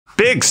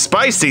big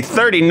spicy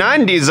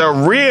 3090s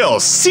are real.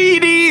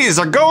 CDs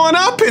are going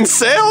up in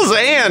sales,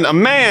 and a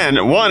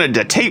man wanted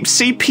to tape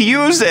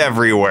CPUs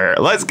everywhere.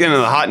 Let's get into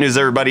the hot news,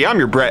 everybody. I'm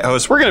your Brett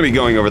host. We're going to be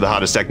going over the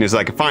hottest tech news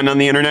I can find on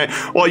the internet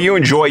while you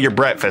enjoy your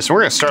breakfast. We're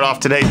going to start off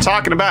today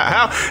talking about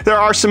how there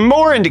are some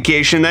more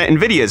indication that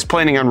Nvidia is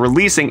planning on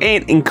releasing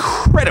an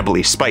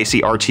incredibly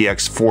spicy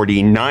RTX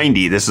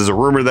 4090. This is a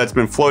rumor that's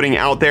been floating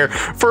out there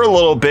for a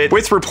little bit,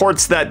 with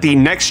reports that the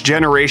next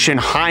generation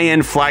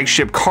high-end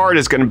flagship card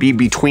is going to be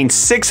between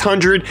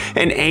 600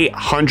 and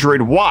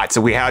 800 watts.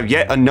 So we have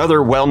yet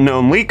another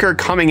well-known leaker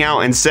coming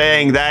out and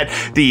saying that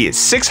the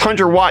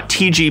 600 watt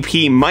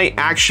TGP might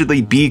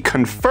actually be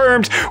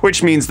confirmed,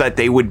 which means that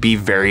they would be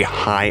very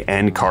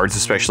high-end cards,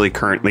 especially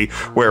currently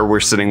where we're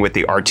sitting with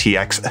the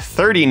RTX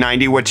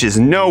 3090, which is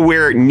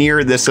nowhere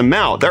near this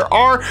amount. There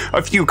are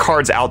a few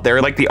cards out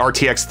there like the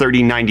RTX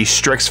 3090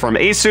 Strix from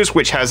Asus,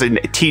 which has a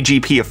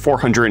TGP of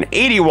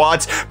 480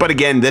 watts, but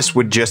again, this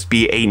would just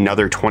be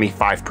another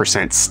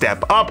 25%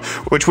 step up,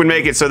 which would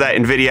make it so that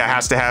Nvidia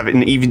has to have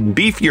an even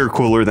beefier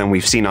cooler than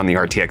we've seen on the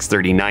RTX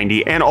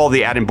 3090, and all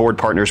the add-in board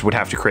partners would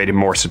have to create a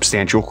more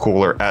substantial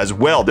cooler as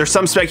well. There's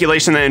some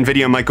speculation that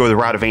Nvidia might go the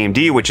route of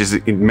AMD, which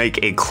is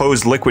make a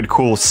closed liquid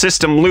cool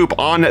system loop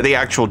on the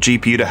actual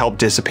GPU to help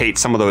dissipate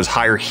some of those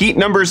higher heat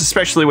numbers,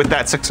 especially with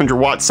that 600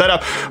 watt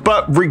setup.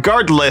 But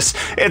regardless,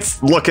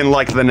 it's looking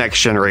like the next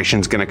generation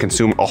is going to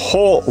consume a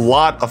whole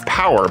lot of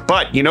power.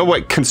 But you know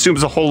what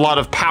consumes a whole lot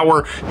of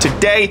power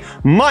today?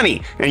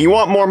 Money. And you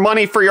want more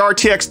money for your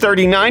RTX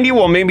 3090?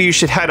 Well, maybe you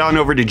should head on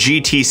over to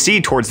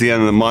GTC towards the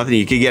end of the month and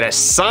you could get a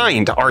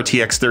signed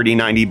RTX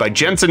 3090 by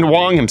Jensen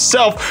Huang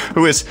himself,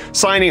 who is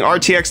signing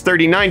RTX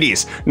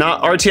 3090s,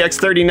 not RTX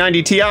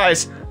 3090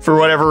 Ti's. For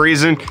whatever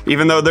reason,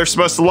 even though they're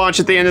supposed to launch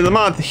at the end of the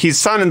month, he's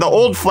signing the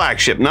old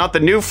flagship, not the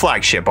new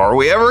flagship. Are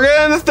we ever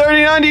getting the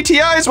 3090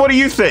 Ti's? What do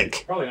you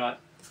think? Probably not.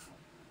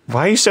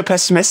 Why are you so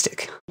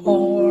pessimistic?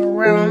 All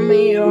around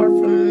me are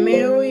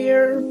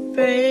familiar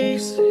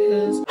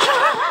faces.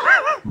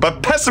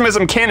 But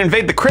pessimism can't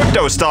invade the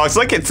crypto stocks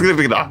like it's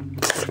Bitcoin.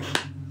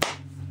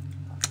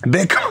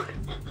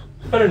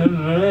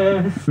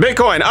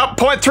 Bitcoin up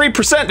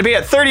 0.3% to be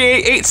at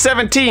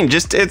 38,817.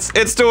 Just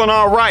it's doing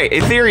all right.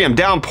 Ethereum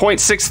down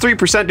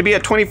 0.63% to be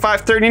at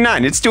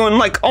 2539. It's doing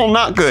like all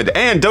not good.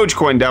 And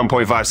Dogecoin down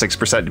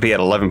 0.56% to be at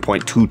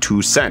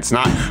 11.22 cents.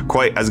 Not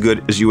quite as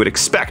good as you would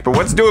expect. But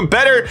what's doing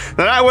better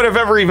than I would have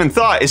ever even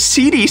thought is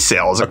CD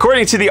sales.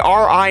 According to the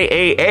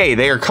RIAA,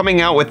 they are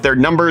coming out with their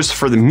numbers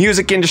for the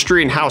music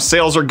industry and how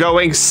sales are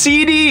going.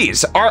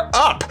 CDs are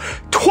up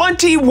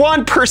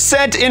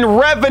 21% in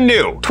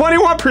revenue.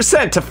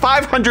 21%. To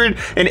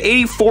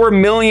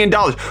 $584 million.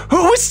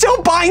 Who is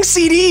still buying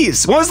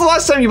CDs? When was the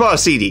last time you bought a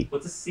CD?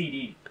 What's a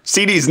CD?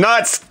 CD's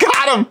nuts.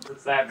 Got him.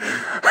 What's that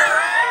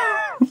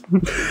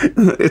mean?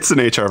 It's an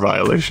HR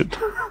violation.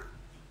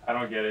 I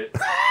don't get it.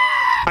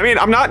 I mean,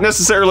 I'm not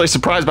necessarily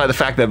surprised by the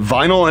fact that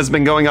vinyl has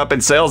been going up in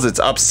sales. It's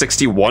up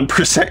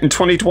 61% in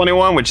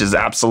 2021, which is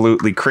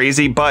absolutely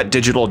crazy, but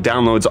digital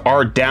downloads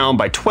are down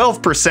by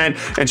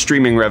 12% and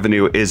streaming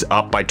revenue is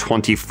up by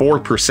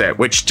 24%,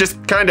 which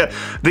just kind of,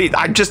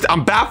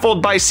 I'm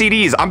baffled by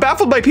CDs. I'm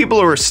baffled by people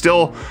who are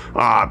still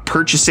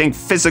purchasing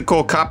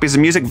physical copies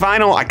of music.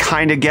 Vinyl, I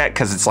kind of get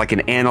because it's like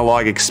an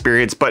analog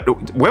experience, but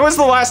when was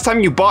the last time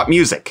you bought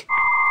music?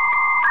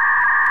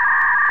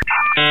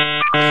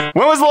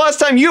 When was the last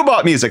time you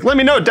bought music? Let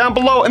me know down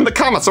below in the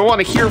comments. I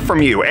want to hear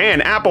from you.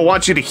 And Apple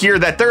wants you to hear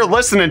that they're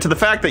listening to the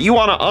fact that you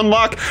want to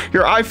unlock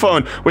your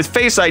iPhone with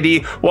Face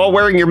ID while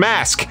wearing your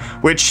mask,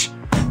 which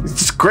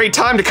it's a great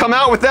time to come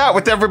out with that,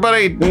 with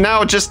everybody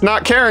now just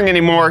not caring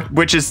anymore,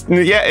 which is,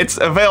 yeah, it's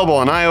available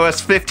on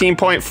iOS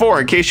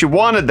 15.4 in case you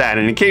wanted that.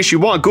 And in case you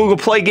want Google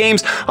Play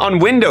games on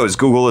Windows,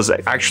 Google is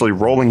actually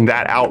rolling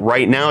that out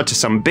right now to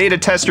some beta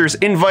testers.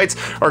 Invites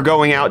are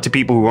going out to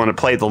people who want to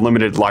play the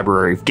limited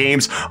library of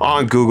games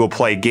on Google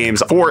Play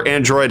games for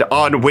Android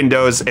on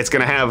Windows. It's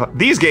going to have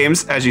these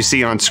games, as you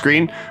see on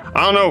screen.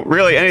 I don't know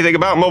really anything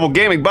about mobile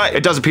gaming, but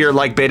it does appear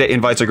like beta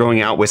invites are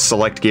going out with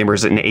select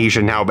gamers in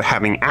Asia now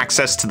having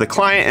access to the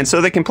client, and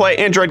so they can play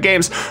Android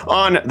games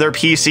on their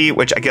PC,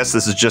 which I guess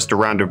this is just a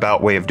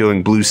roundabout way of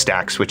doing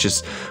BlueStacks, which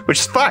is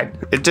fine.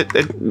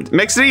 It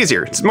makes it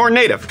easier. It's more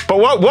native. But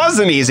what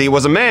wasn't easy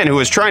was a man who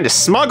was trying to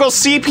smuggle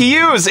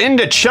CPUs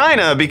into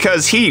China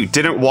because he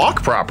didn't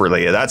walk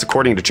properly. That's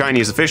according to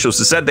Chinese officials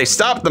who said they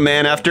stopped the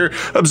man after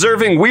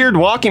observing weird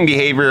walking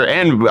behavior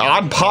and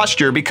odd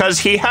posture because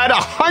he had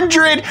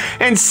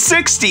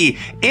 160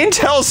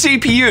 Intel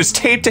CPUs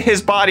taped to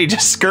his body to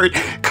skirt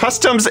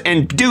customs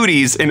and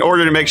duties in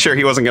order to make sure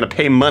he wasn't going to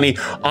pay money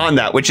on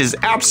that, which is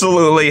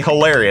absolutely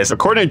hilarious.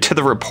 According to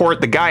the report,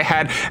 the guy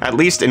had at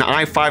least an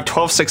i5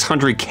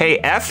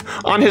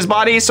 12600KF on his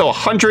body, so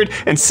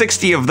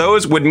 160 of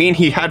those would mean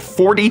he had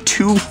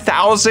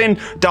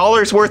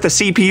 $42,000 worth of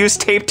CPUs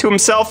taped to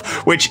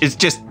himself, which is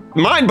just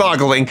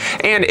mind-boggling.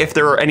 And if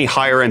there are any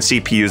higher-end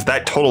CPUs,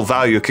 that total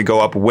value could go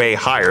up way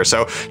higher.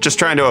 So just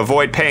trying to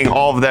avoid paying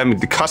all of them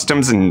the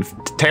customs and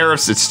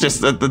tariffs. It's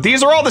just that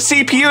these are all the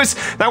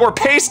CPUs that were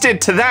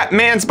pasted to that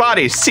man's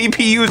body.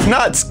 CPUs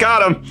nuts,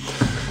 got him.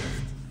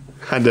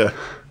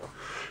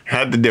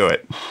 Had to do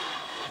it.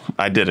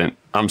 I didn't.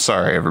 I'm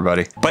sorry,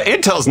 everybody. But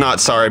Intel's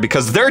not sorry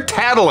because they're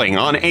tattling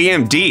on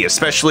AMD,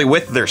 especially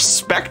with their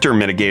Spectre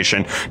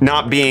mitigation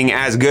not being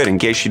as good. In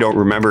case you don't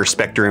remember,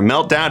 Spectre and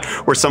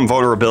Meltdown were some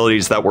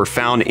vulnerabilities that were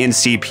found in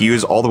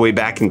CPUs all the way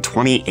back in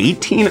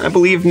 2018, I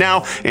believe now.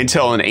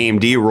 Intel and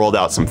AMD rolled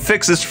out some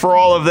fixes for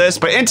all of this,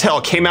 but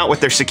Intel came out with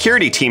their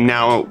security team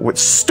now with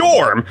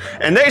Storm,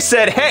 and they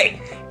said,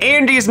 hey,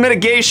 AMD's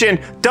mitigation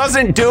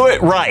doesn't do it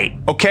right,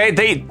 okay?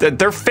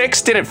 Their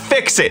fix didn't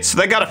fix it, so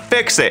they gotta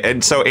fix it.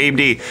 And so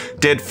AMD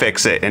did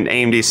fix it, and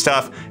AMD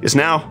stuff is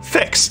now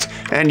fixed.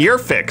 And you're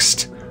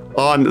fixed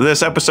on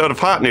this episode of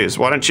Hot News.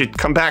 Why don't you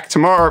come back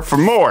tomorrow for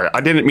more?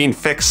 I didn't mean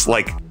fix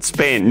like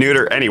spay and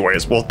neuter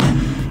anyways. Well,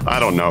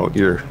 I don't know.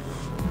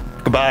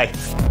 Goodbye.